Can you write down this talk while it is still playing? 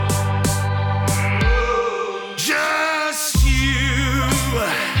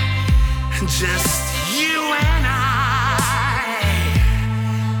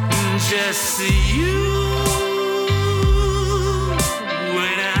just you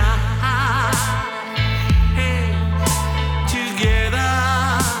and I, hey, together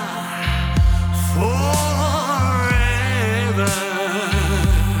forever.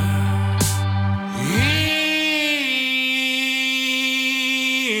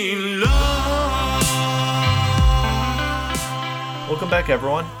 In love. Welcome back,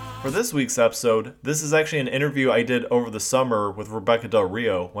 everyone. For this week's episode, this is actually an interview I did over the summer with Rebekah Del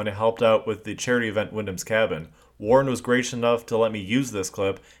Rio when I helped out with the charity event Wyndham's Cabin. Warren was gracious enough to let me use this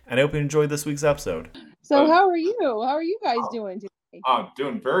clip, and I hope you enjoyed this week's episode. So how are you? How are you guys doing today?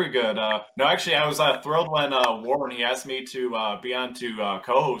 Doing very good. No, actually, I was thrilled when Warren, he asked me to be on to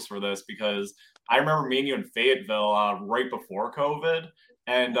co-host for this, because I remember meeting you in Fayetteville right before COVID.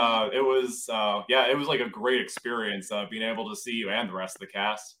 And it was like a great experience being able to see you and the rest of the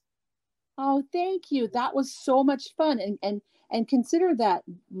cast. Oh, thank you. That was so much fun. And consider that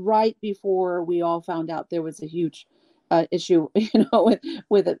right before we all found out there was a huge issue,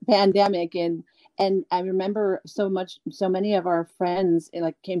 with a pandemic. And I remember so many of our friends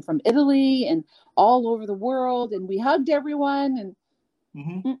came from Italy and all over the world, and we hugged everyone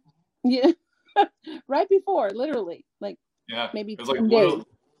and yeah, right before, literally, maybe it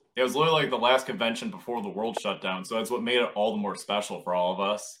was literally like the last convention before the world shut down. So that's what made it all the more special for all of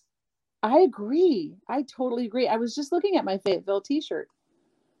us. I agree. I totally agree. I was just looking at my Fayetteville t-shirt.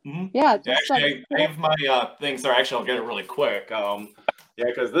 Mm-hmm. Yeah. Actually, I have my thing. Sorry, actually, I'll get it really quick.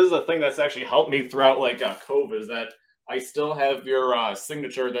 Because this is a thing that's actually helped me throughout COVID, is that I still have your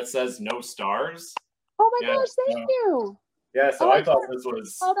signature that says no stars. Oh my gosh, thank you. Yeah, so I thought this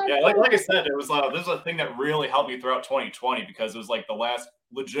was cool. like I said, it was this is a thing that really helped me throughout 2020, because it was like the last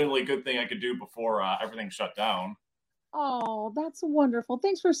legitimately good thing I could do before everything shut down. Oh, that's wonderful.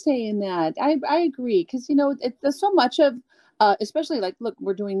 Thanks for saying that. I agree, because there's so much of especially look,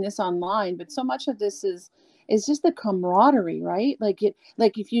 we're doing this online, but so much of this is just the camaraderie, right?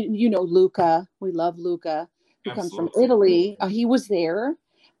 If you know Luca, we love Luca, who comes from Italy. He was there.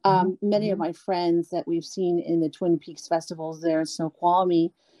 Many of my friends that we've seen in the Twin Peaks festivals there in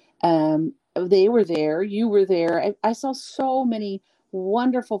Snoqualmie, they were there. You were there. I saw so many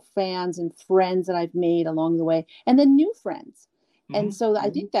wonderful fans and friends that I've made along the way, and then new friends. And so I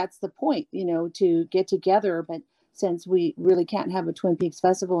think that's the point, to get together. But since we really can't have a Twin Peaks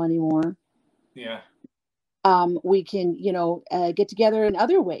festival anymore, we can, get together in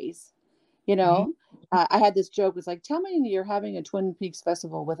other ways. I had this joke. It's like, tell me you're having a Twin Peaks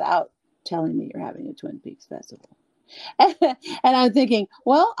festival without telling me you're having a Twin Peaks festival. And I'm thinking,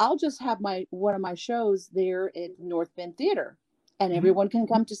 well, I'll just have one of my shows there at North Bend Theater, and everyone can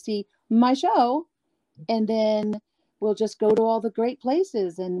come to see my show, and then we'll just go to all the great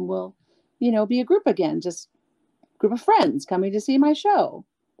places, and we'll, be a group again, just group of friends coming to see my show.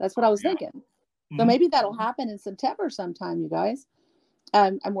 That's what I was thinking. So maybe that'll happen in September sometime, you guys.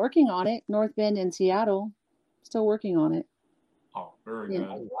 I'm working on it. North Bend and Seattle, still working on it. Oh, very good.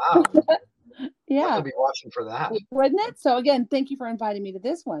 Oh, wow. Yeah. I'll be watching for that. Wouldn't it? So again, thank you for inviting me to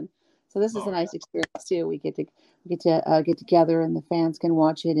this one. So this is a nice experience too. We get to get together, and the fans can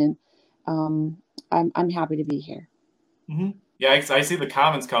watch it, and I'm happy to be here. Mm-hmm. Yeah, I see the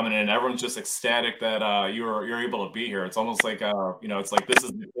comments coming in, and everyone's just ecstatic that you're able to be here. It's almost like it's like this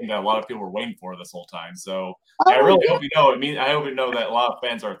is the thing that a lot of people were waiting for this whole time. So I really hope you know. I hope you know that a lot of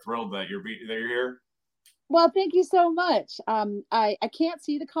fans are thrilled that you're here. Well, thank you so much. I can't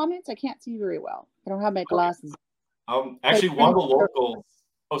see the comments. I can't see very well. I don't have my glasses. Actually, one of the locals.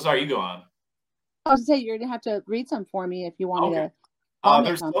 Oh, sorry, you go on. I was to say you're gonna have to read some for me if you want to.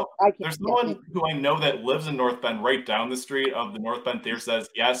 There's someone who I know that lives in North Bend, right down the street of the North Bend Theater, says,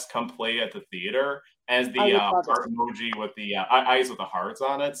 yes, come play at the theater, as the heart emoji with the eyes with the hearts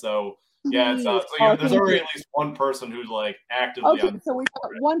on it. So yeah, it's, there's already at least one person who's actively on. So we've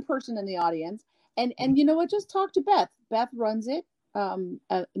got one person in the audience, and you know what? Just talk to Beth. Beth runs it.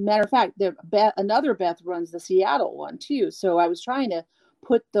 Matter of fact, another Beth runs the Seattle one too. So I was trying to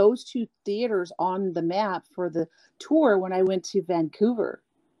put those two theaters on the map for the tour when I went to Vancouver.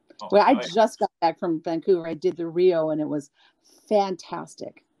 I just got back from Vancouver. I did the Rio, and it was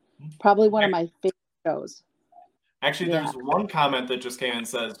fantastic. Probably one of my favorite shows. Actually, there's one comment that just came and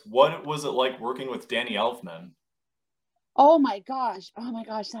says, what was it like working with Danny Elfman? Oh my gosh.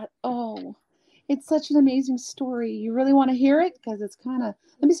 It's such an amazing story. You really want to hear it? Because it's let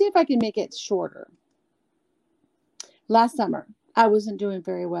me see if I can make it shorter. Last summer, I wasn't doing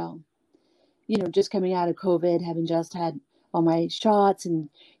very well. Just coming out of COVID, having just had all my shots and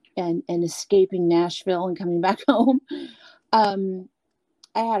escaping Nashville and coming back home. I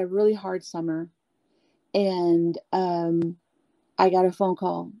had a really hard summer, and I got a phone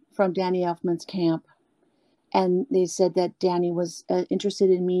call from Danny Elfman's camp, and they said that Danny was interested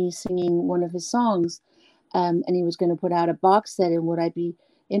in me singing one of his songs, and he was going to put out a box set, and would I be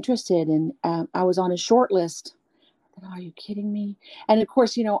interested? And I was on a short list. I thought, are you kidding me? And of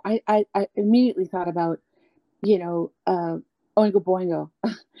course, I immediately thought about, Oingo Boingo.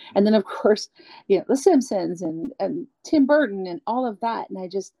 And then, of course, The Simpsons and Tim Burton and all of that.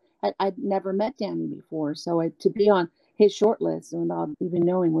 And I'd never met Danny before. So to be on his short list without even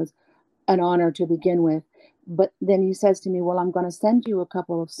knowing was an honor to begin with. But then he says to me, well, I'm going to send you a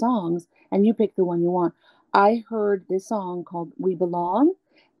couple of songs and you pick the one you want. I heard this song called We Belong.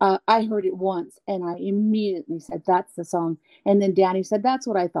 I heard it once and I immediately said, that's the song. And then Danny said, that's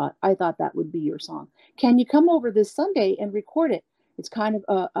what I thought. I thought that would be your song. Can you come over this Sunday and record it? It's kind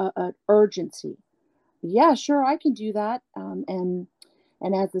of a urgency. Yeah, sure, I can do that. And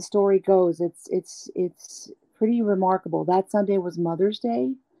as the story goes, it's pretty remarkable. That Sunday was Mother's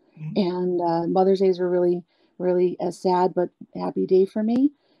Day, and Mother's Days are really, really a sad but happy day for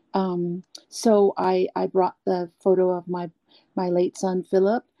me. So I brought the photo of my late son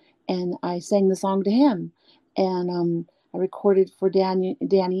Philip, and I sang the song to him, and I recorded for Danny,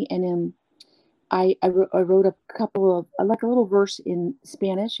 and I wrote a couple of like a little verse in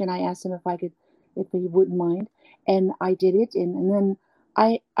Spanish, and I asked him if he wouldn't mind, and I did it, and then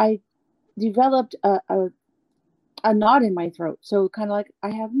I developed a knot in my throat, so kind of like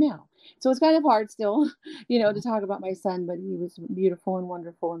I have now. So it's kind of hard still, to talk about my son, but he was beautiful and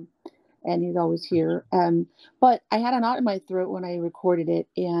wonderful, and he's always here. But I had a knot in my throat when I recorded it,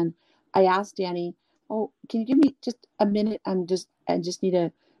 and I asked Danny, "Oh, can you give me just a minute? I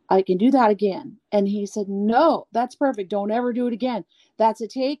can do that again." And he said, "No, that's perfect. Don't ever do it again. That's a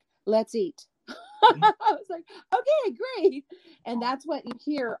take. Let's eat." I was like, "Okay, great." And that's what you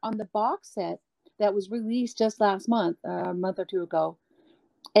hear on the box set that was released just last month, a month or two ago.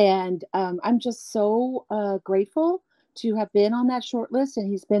 And I'm just so grateful to have been on that short list, and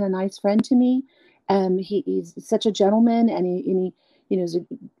he's been a nice friend to me. He's such a gentleman, and he is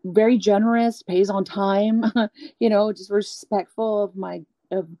very generous, pays on time, just respectful of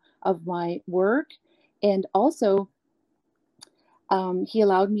my work. And also, he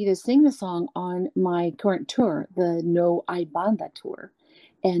allowed me to sing the song on my current tour, the No Hay Banda tour.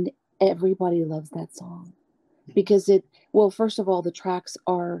 And everybody loves that song because first of all, the tracks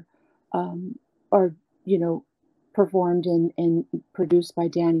are performed and produced by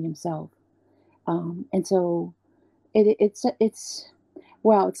Danny himself. And so it's a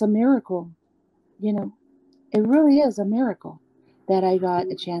miracle, it really is a miracle that I got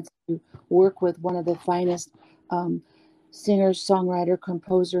a chance to work with one of the finest singers, songwriter,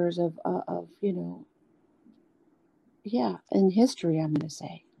 composers of in history, I'm going to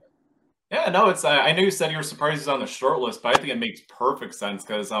say. Yeah, no, it's. I know you said you were surprised he's on the short list, but I think it makes perfect sense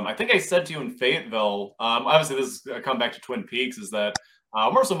because I think I said to you in Fayetteville. Obviously, this is come back to Twin Peaks. Is that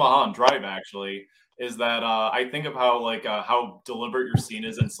Mercer Mulholland Drive? Actually, is that I think of how deliberate your scene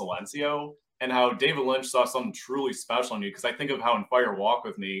is in Silencio, and how David Lynch saw something truly special in you. Because I think of how in Fire Walk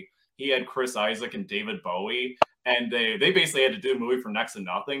with Me, he had Chris Isaak and David Bowie, and they basically had to do a movie for next to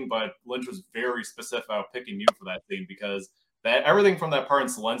nothing. But Lynch was very specific about picking you for that scene because that everything from that part in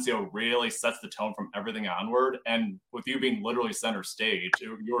Silencio really sets the tone from everything onward. And with you being literally center stage,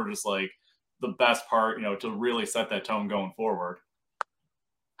 you were just like the best part, to really set that tone going forward.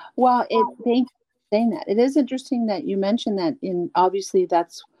 Well, thank you for saying that. It is interesting that you mentioned that. Obviously,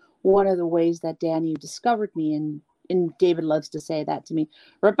 that's one of the ways that Danny discovered me, and David loves to say that to me.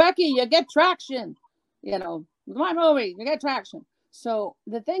 Rebekah, you get traction. My movie, you get traction. So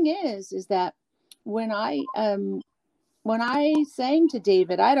the thing is that when I sang to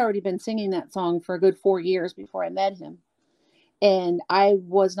David, I'd already been singing that song for a good 4 years before I met him. And I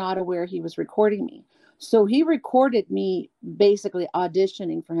was not aware he was recording me. So he recorded me basically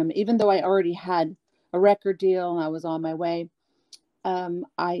auditioning for him, even though I already had a record deal and I was on my way.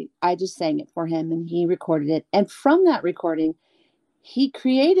 I just sang it for him and he recorded it. And from that recording, he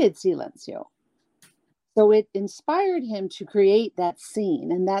created Silencio. So it inspired him to create that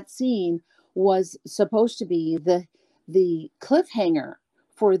scene. And that scene was supposed to be the cliffhanger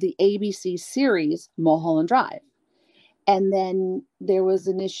for the ABC series Mulholland Drive. And then there was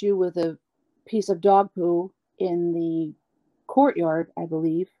an issue with a piece of dog poo in the courtyard, I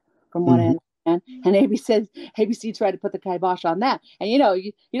believe, from what I understand. And ABC tried to put the kibosh on that. And you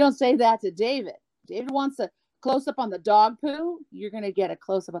don't say that to David. David wants a close up on the dog poo. You're going to get a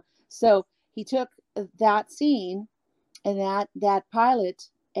close up. So he took that scene and that pilot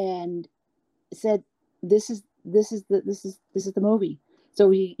and said, this is the movie. So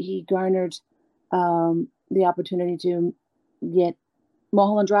he garnered the opportunity to get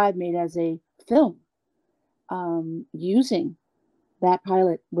Mulholland Drive made as a film, using that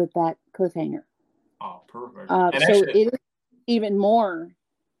pilot with that cliffhanger. Oh, perfect. And So actually, it is even more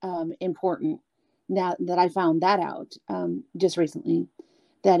important now that I found that out, just recently,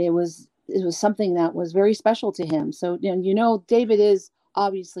 that it was something that was very special to him. So David is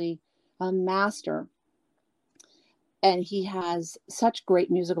obviously a master, and he has such great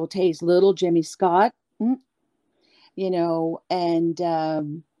musical taste. Little Jimmy Scott, and I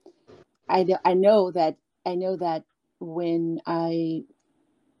know that when I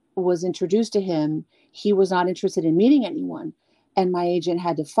was introduced to him, he was not interested in meeting anyone, and my agent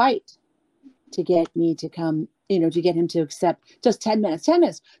had to fight to get me to come, to get him to accept just 10 minutes,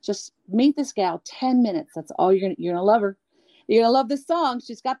 just meet this gal, 10 minutes. That's all you're going to love her. You're going to love this song.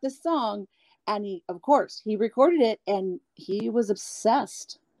 She's got this song. And he, of course, he recorded it, and he was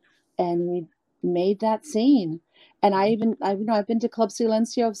obsessed, and he made that scene. And I've been to Club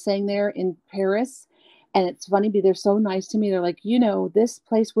Silencio, sang there in Paris. And it's funny, but they're so nice to me. They're like, this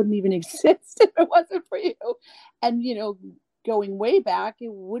place wouldn't even exist if it wasn't for you. And, going way back,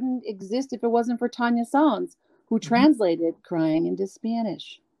 it wouldn't exist if it wasn't for Tanya Sanz, who translated Crying into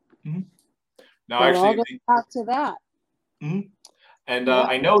Spanish. No, So actually, I'll go back to that. And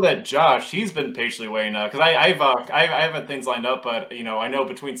I know that Josh, he's been patiently waiting, because I have things lined up, but I know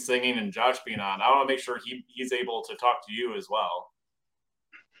between singing and Josh being on, I want to make sure he's able to talk to you as well.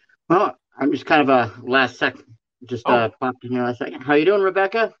 Well, I'm just kind of a last second, just popped in here last second. How you doing,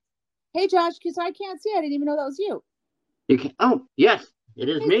 Rebekah? Hey, Josh, because I can't see. I didn't even know that was you. You can. Oh, yes, it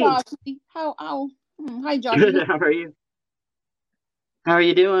is me. Josh. Hi, Josh. Good. How are you? How are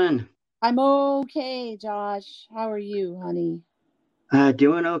you doing? I'm okay, Josh. How are you, honey?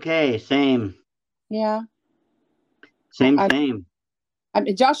 Doing okay. Same. Yeah. Same.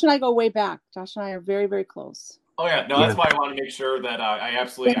 Josh and I go way back. Josh and I are very, very close. Oh yeah, no, that's why I want to make sure that I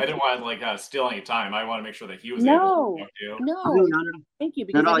didn't want to steal any time. I want to make sure that he was able to talk to you. No. Thank you.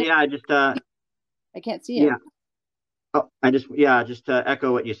 Because I can't see it. Yeah. Oh, just to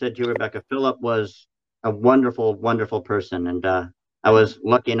echo what you said too, Rebekah. Philip was a wonderful, wonderful person, and I was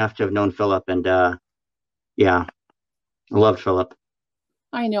lucky enough to have known Philip, and I loved Philip.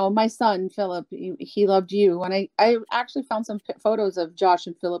 I know my son Philip. He loved you, and I actually found some photos of Josh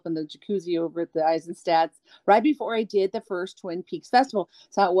and Philip in the jacuzzi over at the Eisenstadts right before I did the first Twin Peaks Festival.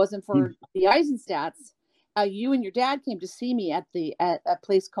 So it wasn't for the Eisenstadts. You and your dad came to see me at a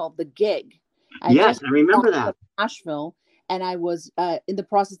place called The Gig. I remember that. Nashville, and I was in the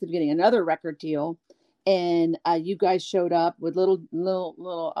process of getting another record deal, and you guys showed up with little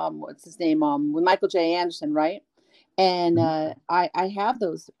what's his name, with Michael J. Anderson, right? And I have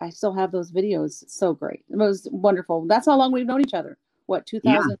those. I still have those videos. So great. It was wonderful. That's how long we've known each other. What,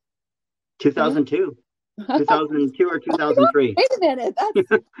 2000? 2002. 2002 or 2003. Wait a minute.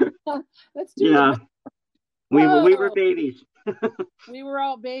 Let's do it. We were babies. We were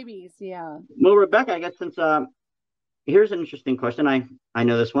all babies, yeah. Well, Rebekah, I guess since here's an interesting question. I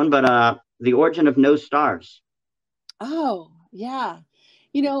know this one, but the origin of No Stars. Oh, yeah.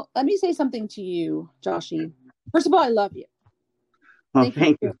 Let me say something to you, Joshy. First of all, I love you. Well,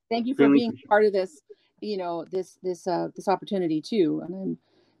 thank you. Thank you for being part of this, this opportunity too. And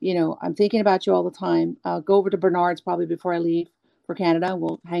I'm thinking about you all the time. I'll go over to Bernard's probably before I leave for Canada.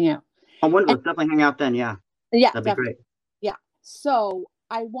 We'll hang out. We'll definitely hang out then. Yeah. Yeah. That'd be great. Yeah. So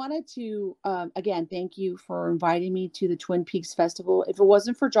I wanted to, again, thank you for inviting me to the Twin Peaks Festival. If it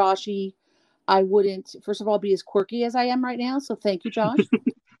wasn't for Joshy, I wouldn't, first of all, be as quirky as I am right now. So thank you, Josh,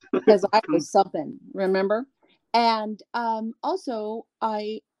 because I was something, remember? And also,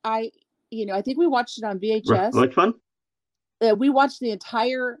 I think we watched it on VHS. Which one? We watched the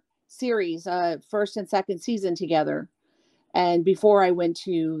entire series, first and second season together. And before I went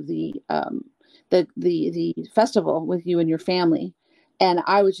to the festival with you and your family, and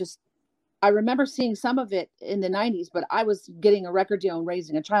I remember seeing some of it in the 90s, but I was getting a record deal and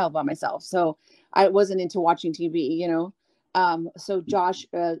raising a child by myself, so I wasn't into watching TV. So Josh,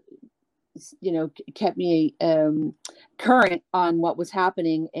 kept me current on what was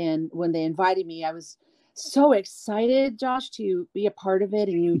happening. And when they invited me, I was so excited, Josh, to be a part of it.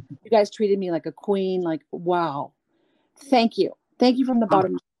 And you guys treated me like a queen. Like, wow. Thank you from the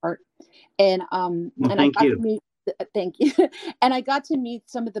bottom of my heart. And thank you. And I got to meet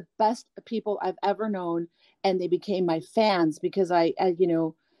some of the best people I've ever known, and they became my fans because I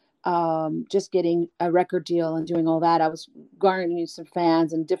just getting a record deal and doing all that, I was garnering some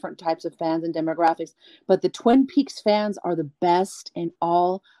fans and different types of fans and demographics. But the Twin Peaks fans are the best in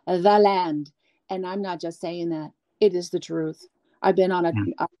all the land. And I'm not just saying that. It is the truth. I've been on a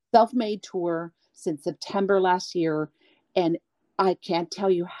self-made tour since September last year, and I can't tell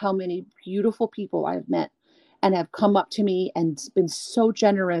you how many beautiful people I've met and have come up to me and been so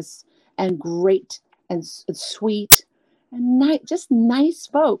generous and great and sweet and just nice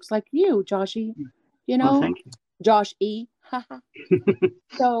folks like you, Joshy, you Well, know, thank you. Josh E.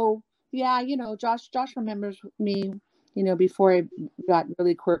 So yeah, Josh remembers me, before I got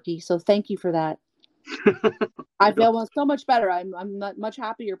really quirky. So thank you for that. I feel so much better. I'm a much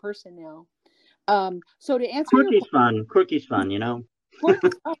happier person now. So to answer Quirky's fun. Quirky's fun,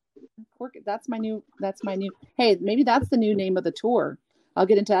 Quirky's fun. That's my new. Hey, maybe that's the new name of the tour. I'll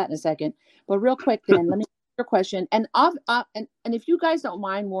get into that in a second. But real quick, then let me ask your question. And and if you guys don't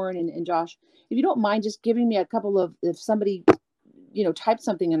mind, Warren and Josh, if you don't mind, just giving me a couple of, if somebody, typed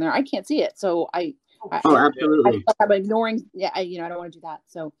something in there, I can't see it, so absolutely. I'm ignoring. Yeah, I don't want to do that.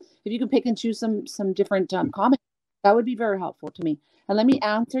 So if you can pick and choose some different comments, that would be very helpful to me. And let me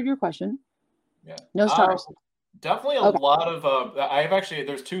answer your question. Yeah. No stars. Definitely a lot of.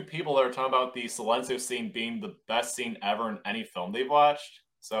 There's two people that are talking about the Silencio scene being the best scene ever in any film they've watched.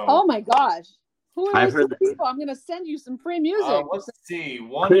 So. Oh my gosh. Who are I've those heard people? I'm going to send you some free music. Let's see.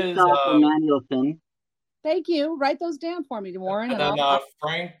 One Christoph is Emmanuelson. Thank you. Write those down for me, Warren. And then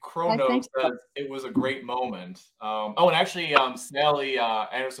Frank Krono says it was a great moment. And actually, Sally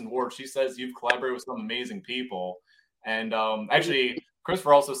Anderson Ward, she says you've collaborated with some amazing people. And actually,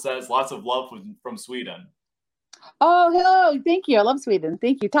 Christopher also says lots of love from Sweden. Oh, hello. Thank you. I love Sweden.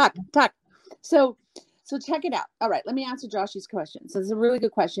 Thank you. Talk. So check it out. All right. Let me answer Josh's question. So this is a really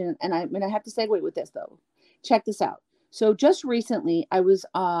good question. And I have to segue with this, though. Check this out. So just recently, I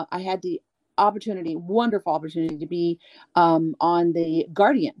had the wonderful opportunity to be on the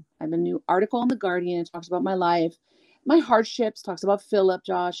Guardian. I have a new article on the Guardian. It talks about my life, my hardships, talks about Philip,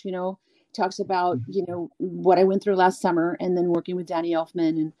 Josh, talks about, what I went through last summer, and then working with Danny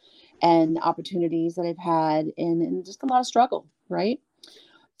Elfman and opportunities that I've had and just a lot of struggle. Right.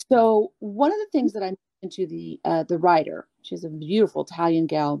 So one of the things that I mentioned to the writer, she's a beautiful Italian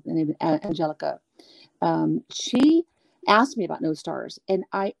gal named Angelica. She asked me about No Stars, and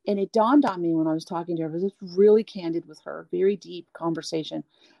it dawned on me when I was talking to her. I was really candid with her, very deep conversation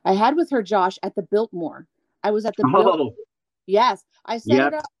I had with her, Josh, at the Biltmore. I was at the Biltmore. Yes, I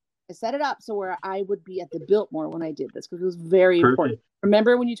set it up so where I would be at the Biltmore when I did this, because it was very important.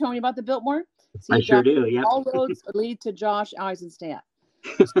 Remember when you told me about the Biltmore? See, I sure do. Yeah. All roads lead to Josh Eisenstadt.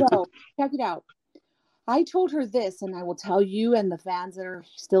 So check it out. I told her this, and I will tell you and the fans that are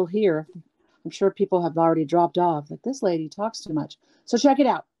still here. I'm sure people have already dropped off. Like, this lady talks too much. So check it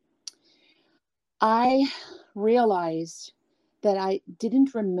out. I realized that I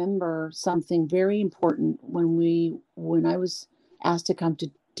didn't remember something very important when I was asked to come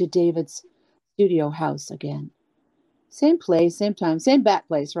to David's studio house again. Same place, same time, same back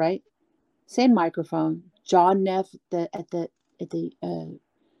place, right? Same microphone. John Neff at the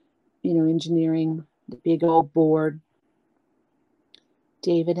engineering, the big old board.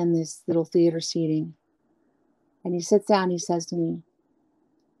 David in this little theater seating. And he sits down and he says to me,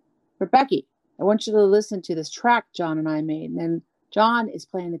 Rebekah, I want you to listen to this track John and I made. And then John is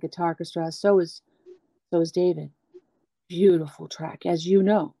playing the guitar orchestra. So is David. Beautiful track, as you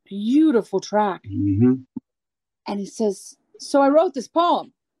know. Beautiful track. Mm-hmm. And he says, so I wrote this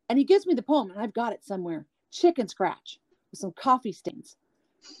poem. And he gives me the poem, and I've got it somewhere. Chicken scratch with some coffee stains.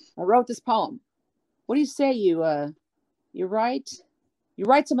 I wrote this poem. What do you say you write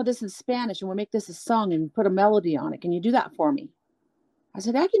some of this in Spanish, and we'll make this a song and put a melody on it. Can you do that for me? I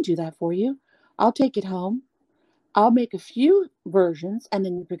said, I can do that for you. I'll take it home. I'll make a few versions, and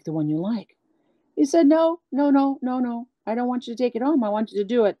then you pick the one you like. He said, no. I don't want you to take it home. I want you to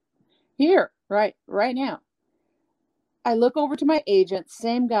do it here, right now. I look over to my agent,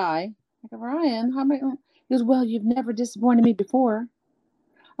 same guy. I go, Ryan, how many? He goes, well, you've never disappointed me before.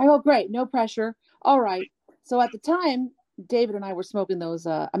 I go, great, no pressure. All right. So at the time, David and I were smoking those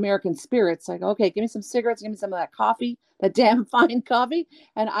American spirits. I go, okay, give me some cigarettes, give me some of that coffee, that damn fine coffee,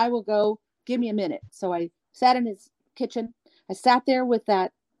 and I will go, give me a minute. So I sat in his kitchen. I sat there with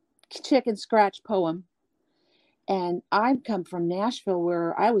that chicken scratch poem. And I've come from Nashville,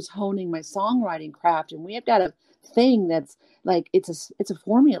 where I was honing my songwriting craft, and we have got a thing that's like, it's a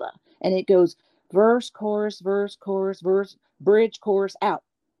formula, and it goes verse, chorus, verse, bridge, chorus, out.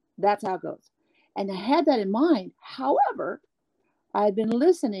 That's how it goes. And I had that in mind. However, I'd been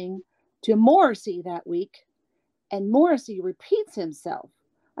listening to Morrissey that week, and Morrissey repeats himself.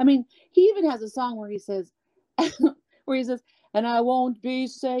 I mean, he even has a song where he says, and I won't be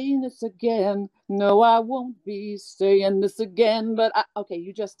saying this again. No, I won't be saying this again. But okay,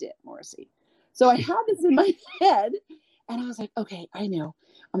 you just did, Morrissey. So I had this in my head, And I was like, okay, I know.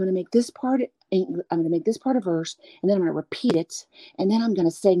 I'm going to make this part. I'm going to make this part a verse, and then I'm going to repeat it, and then I'm going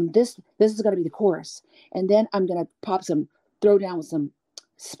to sing this. This is going to be the chorus, and then I'm going to throw down with some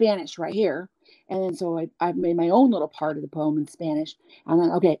Spanish right here, and then so I made my own little part of the poem in Spanish, and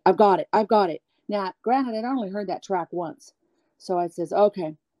then okay, I've got it. Now, granted, I'd only heard that track once, so I says,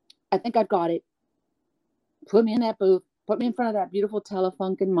 okay, I think I've got it. Put me in that booth. Put me in front of that beautiful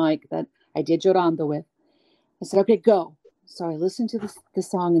Telefunken mic that I did Llorando with. I said, okay, go. So I listened to the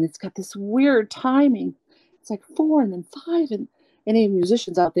song, and it's got this weird timing. It's like 4 and then 5. And any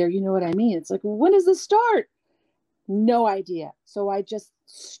musicians out there, you know what I mean? It's like, when does this start? No idea. So I just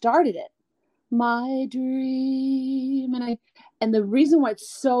started it. My dream. And the reason why it's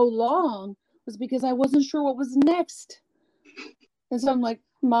so long was because I wasn't sure what was next. And so I'm like,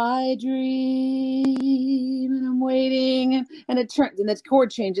 my dream, and I'm waiting, and it turns, and the chord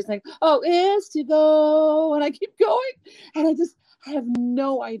changes, like, oh, is to go, and I keep going, and I have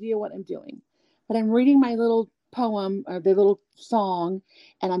no idea what I'm doing, but I'm reading my little poem, or the little song,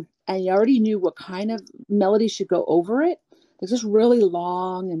 and I already knew what kind of melody should go over it. It's just really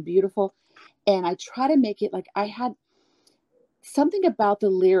long and beautiful, and I try to make it like I had something about the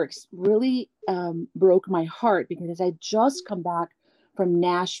lyrics really broke my heart, because I just come back from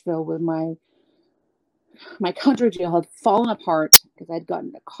Nashville with my country jail had fallen apart because I'd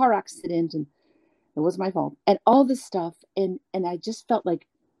gotten in a car accident, and it was my fault, and all this stuff. And I just felt like,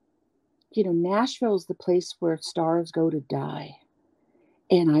 Nashville is the place where stars go to die.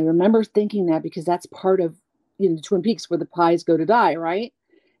 And I remember thinking that because that's part of, Twin Peaks, where the pies go to die, right?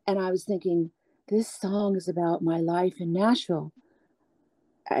 And I was thinking, this song is about my life in Nashville.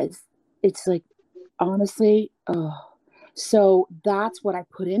 It's like, honestly, so that's what I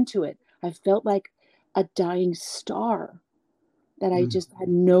put into it. I felt like a dying star, that I just had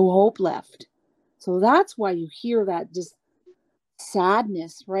no hope left. So that's why you hear that just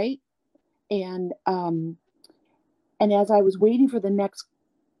sadness, right? And as I was waiting for the next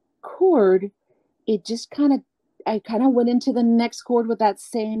chord, it just I kind of went into the next chord with that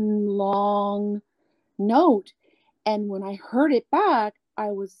same long note. And when I heard it back,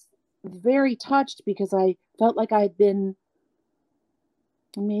 I was very touched, because I felt like I had been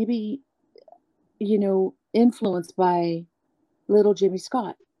maybe, influenced by little Jimmy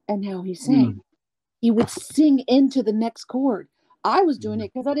Scott and how he sang. He would sing into the next chord. I was doing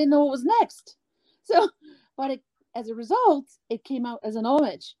it because I didn't know what was next. So, but as a result, it came out as an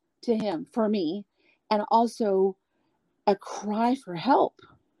homage to him for me, and also a cry for help,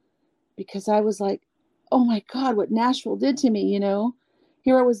 because I was like, oh my God, what Nashville did to me,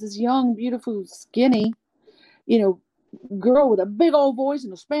 Here I was, this young, beautiful, skinny, girl with a big old voice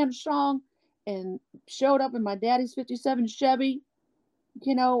and a Spanish song, and showed up in my daddy's 57 Chevy,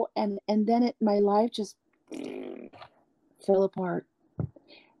 and then my life just fell apart.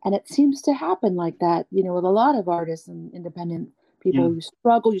 And it seems to happen like that, with a lot of artists and independent people. Yeah.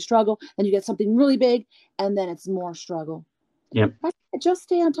 You struggle, then you get something really big, and then it's more struggle. Yep. Just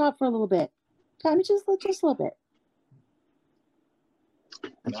stay on top for a little bit. Just a little bit.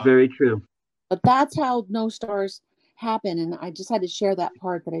 That's very true. But that's how No Stars happen. And I just had to share that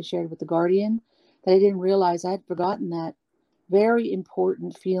part that I shared with the Guardian, that I didn't realize I had forgotten that very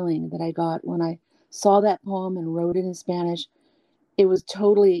important feeling that I got when I saw that poem and wrote it in Spanish. It was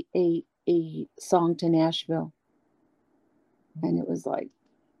totally a song to Nashville. And it was like,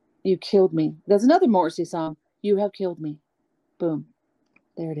 you killed me. There's another Morrissey song, You Have Killed Me. Boom.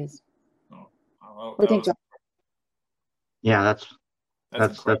 There it is. What do you think, John? Yeah,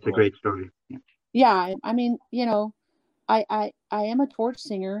 that's a great story. Yeah, I mean, I am a torch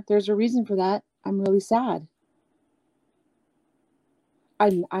singer. There's a reason for that. I'm really sad.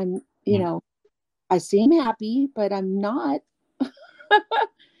 I'm I seem happy, but I'm not.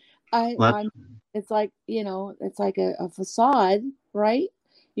 It's like, it's like a facade, right?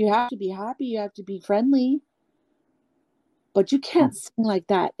 You have to be happy, you have to be friendly, but you can't sing like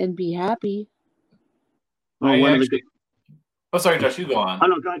that and be happy. Oh, sorry, Josh, you go on. Oh,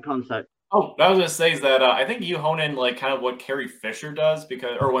 no, go ahead, Concept. Oh, what I was going to say is that I think you hone in like kind of what Carrie Fisher does,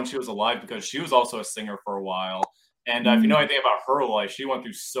 or when she was alive, because she was also a singer for a while. And if you know anything about her life, she went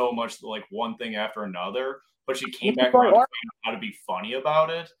through so much, like one thing after another, but she came back around to figure out how to be funny about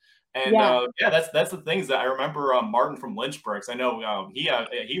it. And that's the things that I remember. Martin from Lynchburg, I know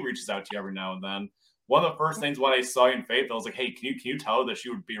he reaches out to you every now and then. One of the first things when I saw you in Faith, I was like, hey, can you tell her that she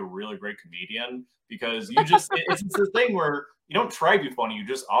would be a really great comedian? Because you just it's the thing where you don't try to be funny, you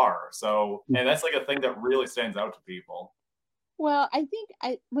just are. So, and that's like a thing that really stands out to people. Well, I think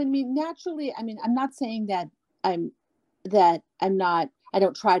naturally, I'm not saying that I'm not, I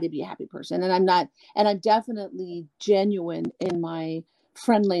don't try to be a happy person, and I'm not, and I'm definitely genuine in my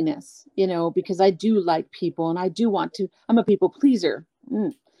friendliness, because I do like people and I do want to, I'm a people pleaser.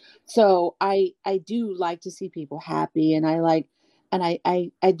 So I do like to see people happy, and I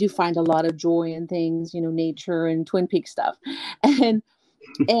do find a lot of joy in things, nature and Twin Peaks stuff. And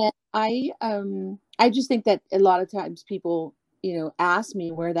I just think that a lot of times people, ask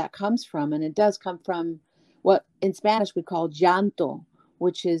me where that comes from, and it does come from what in Spanish we call llanto,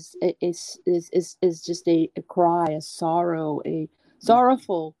 which is just a cry, a sorrow, a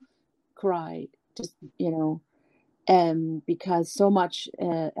sorrowful cry, just because so much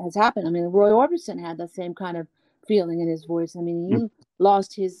has happened. I mean, Roy Orbison had the same kind of feeling in his voice. I mean, he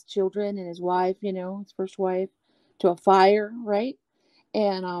lost his children and his wife, his first wife, to a fire, right?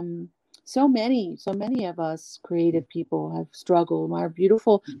 And so many of us creative people have struggled. Our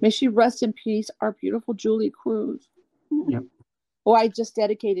beautiful, may she rest in peace, our beautiful Julie Cruz. Yep. Who I just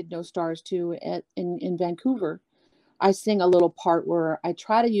dedicated No Stars to in Vancouver. I sing a little part where I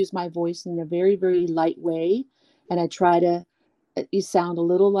try to use my voice in a very, very light way. And I try to you sound a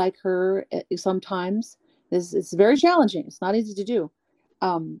little like her sometimes. It's very challenging. It's not easy to do.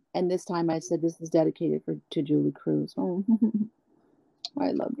 And this time I said this is dedicated to Julie Cruz. Oh,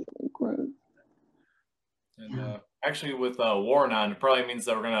 I love Julie Cruz. And actually, with Warren on, it probably means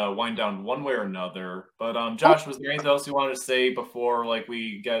that we're gonna wind down one way or another. But Josh, was there anything else you wanted to say before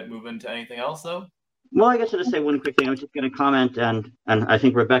we get moving to anything else though? Well, I guess I'll just say one quick thing. I was just going to comment, and I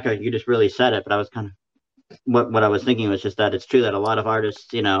think Rebekah, you just really said it. But I was kind of what I was thinking was just that it's true that a lot of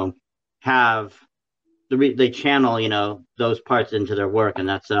artists, have they channel, those parts into their work, and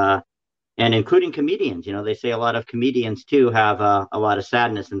that's and including comedians. They say a lot of comedians too have a lot of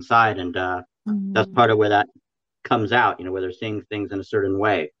sadness inside, and that's part of where that comes out. Where they're seeing things in a certain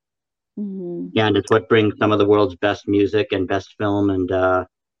way. Yeah, and it's what brings some of the world's best music and best film, and the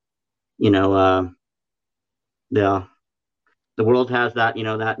world has that,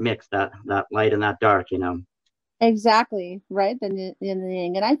 that mix, that light and that dark, Exactly, right. The yin and the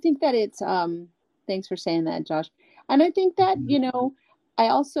yang. And I think that it's thanks for saying that, Josh. And I think that, I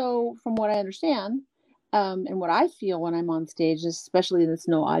also, from what I understand, and what I feel when I'm on stage, especially in this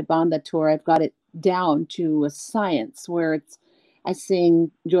No Ay Banda tour, I've got it down to a science where I sing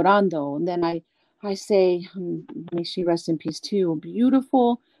Llorando, and then I say, may she rest in peace too, a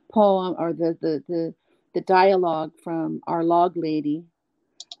beautiful poem, or the dialogue from Our Log Lady,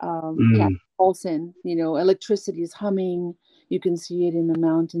 Cat Olson. Electricity is humming. You can see it in the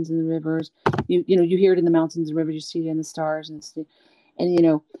mountains and the rivers. You hear it in the mountains and rivers. You see it in the stars and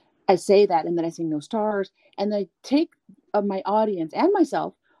I say that, and then I sing No Stars, and I take my audience and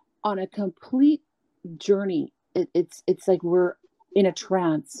myself on a complete journey. It's like we're in a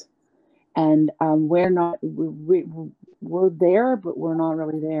trance, and we're there, but we're not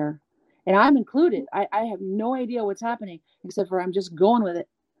really there. And I'm included. I have no idea what's happening, except for I'm just going with it.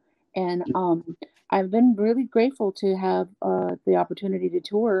 And I've been really grateful to have the opportunity to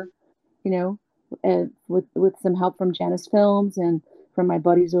tour, with some help from Janus Films and from my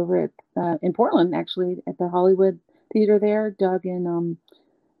buddies over at in Portland, actually, at the Hollywood Theater there, Doug and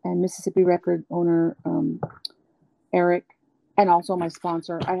Mississippi Record owner Eric, and also my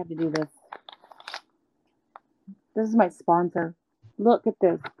sponsor. I have to do this. This is my sponsor. Look at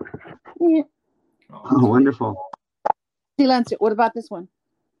this. Yeah. Oh, wonderful. Silencio. What about this one?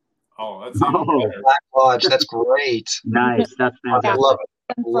 Oh, that's even better. Black Lodge. That's great. Nice. That's I fantastic. love it.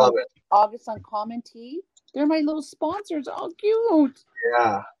 Love it. August Uncommon Tea. They're my little sponsors. Oh, cute.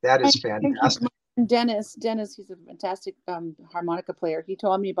 Yeah, that is fantastic. Dennis, he's a fantastic harmonica player. He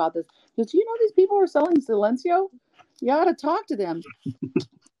told me about this. He goes, these people are selling Silencio? You ought to talk to them.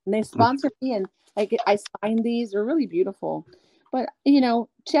 And they sponsor me, and I signed these. They're really beautiful. But,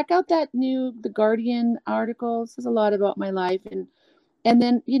 check out that new The Guardian article. It says a lot about my life. And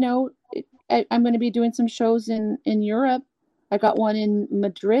then, I'm going to be doing some shows in Europe. I got one in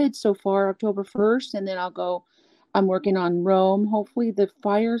Madrid so far, October 1st. And then I'm working on Rome. Hopefully the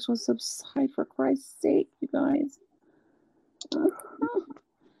fires will subside, for Christ's sake, you guys.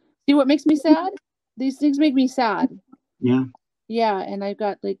 See what makes me sad? These things make me sad. Yeah. Yeah. And I've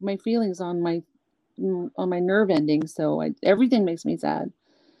got my feelings on my nerve endings. So everything makes me sad.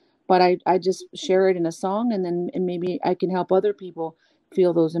 But I just share it in a song, and maybe I can help other people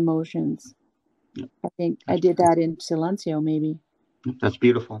feel those emotions. Yep. I think I did that in Silencio, maybe. That's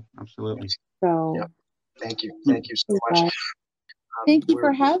beautiful. Absolutely. So Yep. Thank you so much. Thank you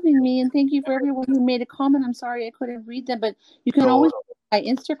for having me, and thank you for everyone who made a comment. I'm sorry I couldn't read them, but you can always my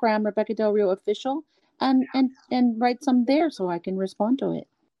Instagram, Rebekah Del Rio Official, and write some there so I can respond to it.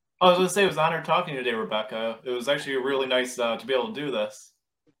 I was going to say it was an honor talking today, Rebekah. It was actually really nice to be able to do this.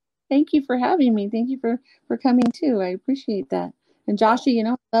 Thank you for having me. Thank you for coming too. I appreciate that. And Joshy, you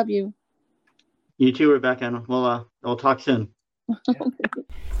know, I love you. You too, Rebekah, and we'll talk soon.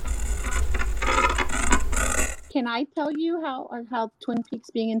 Can I tell you how Twin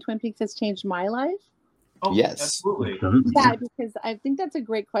Peaks, being in Twin Peaks, has changed my life? Oh, Yes. Absolutely. Yeah, because I think that's a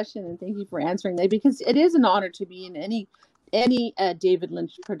great question, and thank you for answering that, because it is an honor to be in any David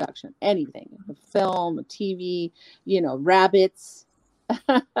Lynch production, anything, a film, a TV, you know, rabbits,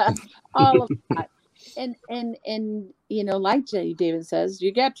 all of that. And you know, like David says,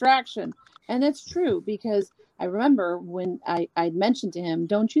 you get traction. And that's true, because I remember when I mentioned to him,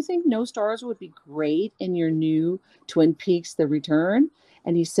 don't you think No Stars would be great in your new Twin Peaks The Return?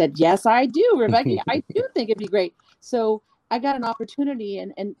 And he said, yes, I do, Rebekah. I do think it'd be great. So I got an opportunity,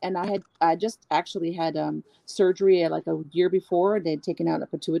 and I just actually had surgery like a year before. They'd taken out a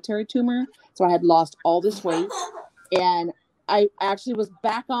pituitary tumor. So I had lost all this weight, and I actually was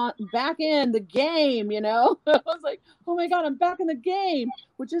back in the game, you know. I was like, oh my God, I'm back in the game,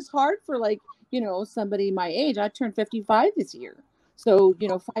 which is hard for, like, you know, somebody my age. I turned 55 this year. So, you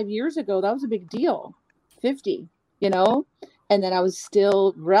know, 5 years ago, that was a big deal. 50, you know, and then I was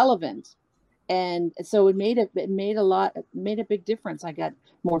still relevant. And so it made a big difference. I got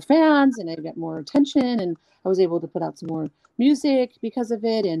more fans and I got more attention, and I was able to put out some more music because of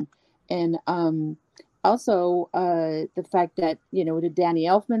it. And also the fact that, you know, Danny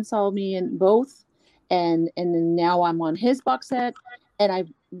Elfman saw me in both, and then now I'm on his box set, and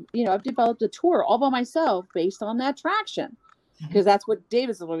I've developed a tour all by myself based on that traction, because that's what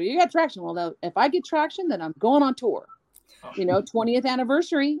David said. Well, you got traction. Well, if I get traction, then I'm going on tour. You know, 20th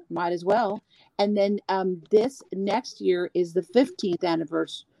anniversary, might as well. And then this next year is the 15th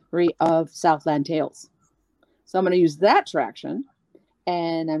anniversary of Southland Tales. So I'm going to use that traction,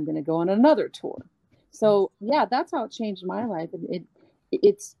 and I'm going to go on another tour. So yeah, that's how it changed my life. And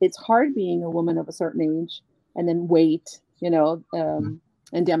it's hard being a woman of a certain age, and then weight, you know, and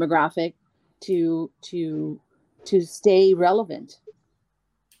demographic to stay relevant.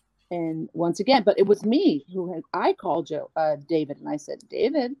 And once again, but it was me I called David, and I said,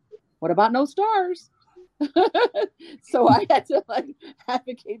 David, what about No Stars? So I had to, like,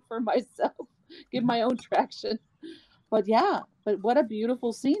 advocate for myself, give my own traction. But what a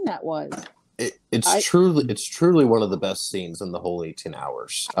beautiful scene that was. It's truly one of the best scenes in the whole 18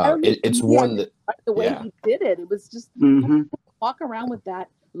 hours. It's one that the way he did it. It was just walk around with that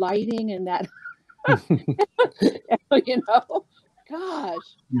lighting and that, you know.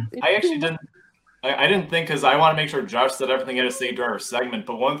 Gosh, I actually didn't. I didn't think, because I want to make sure Josh said everything he had to say during our segment.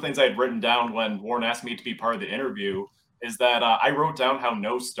 But one of the things I had written down when Warren asked me to be part of the interview is that I wrote down how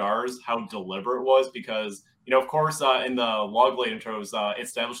No Stars, how deliberate it was, because, you know, of course, in the log late intros, it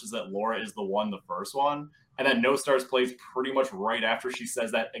establishes that Laura is the first one, and then No Stars plays pretty much right after she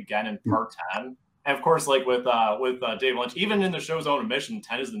says that again in part 10. And of course, like with David Lynch, even in the show's own admission,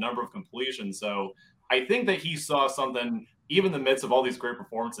 10 is the number of completion. So I think that he saw something, even in the midst of all these great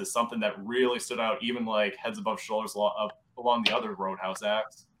performances, something that really stood out, even like heads above shoulders along the other Roadhouse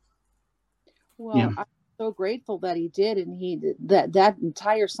acts. Well, I'm so grateful that he did, and that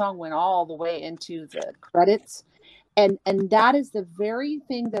entire song went all the way into the credits, and that is the very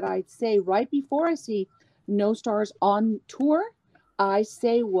thing that I say right before I see No Stars on tour. I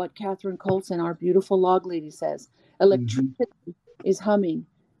say what Catherine Coulson, our beautiful log lady, says: electricity is humming.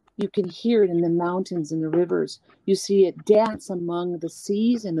 You can hear it in the mountains and the rivers. You see it dance among the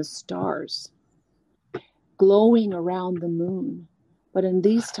seas and the stars, glowing around the moon. But in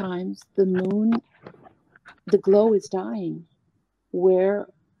these times, the moon, the glow is dying. What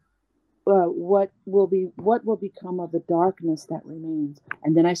will become of the darkness that remains?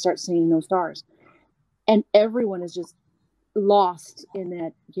 And then I start singing those stars, and everyone is just lost in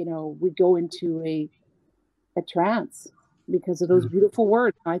that. You know, we go into a trance because of those beautiful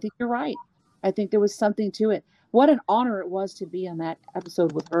words. I think you're right. I think there was something to it. What an honor it was to be on that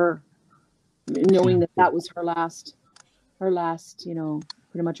episode with her, knowing that was her last, you know,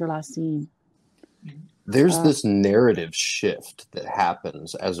 pretty much her last scene. There's this narrative shift that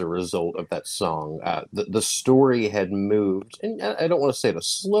happens as a result of that song. The story had moved, and I don't want to say at a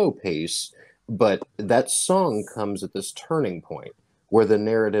slow pace, but that song comes at this turning point where the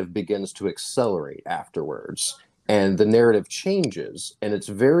narrative begins to accelerate afterwards. And the narrative changes, and it's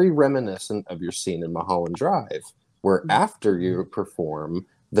very reminiscent of your scene in Mulholland Drive, where after you perform,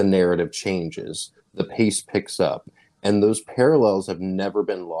 the narrative changes, the pace picks up, and those parallels have never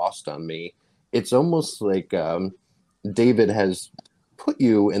been lost on me. It's almost like David has put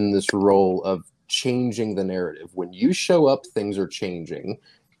you in this role of changing the narrative. When you show up, things are changing.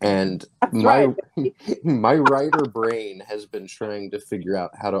 And That's my right. my writer brain has been trying to figure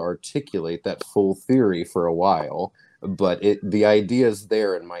out how to articulate that full theory for a while, but the idea is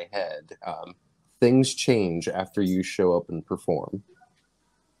there in my head. Things change after you show up and perform.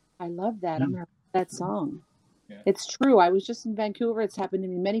 I love that. I'm gonna write that song. Yeah. It's true. I was just in Vancouver. It's happened to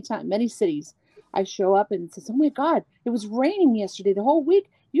me many times, many cities. I show up and it says, "Oh my God, it was raining yesterday. The whole week.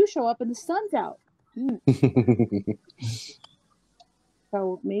 You show up and the sun's out."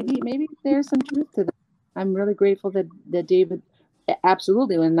 So maybe there's some truth to that. I'm really grateful that David,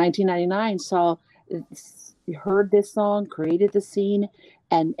 absolutely, in 1999 heard this song, created the scene,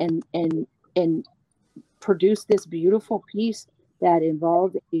 and produced this beautiful piece that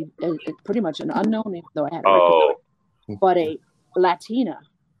involved a pretty much an unknown, even though I had a record, but a Latina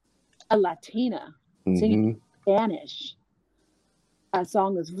singing Spanish. A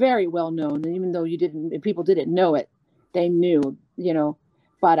song that's very well known, and even though people didn't know it, they knew,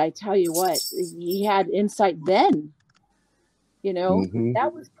 But I tell you what, he had insight then.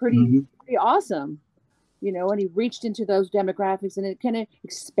 That was pretty awesome. And he reached into those demographics, and it kind of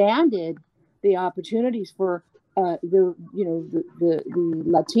expanded the opportunities for the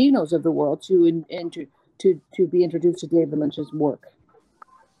Latinos of the world to be introduced to David Lynch's work.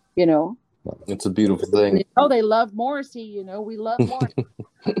 It's a beautiful thing. They love Morrissey. We love Morrissey.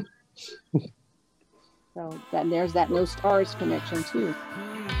 So there's that No Stars connection too.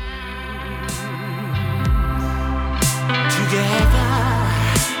 Together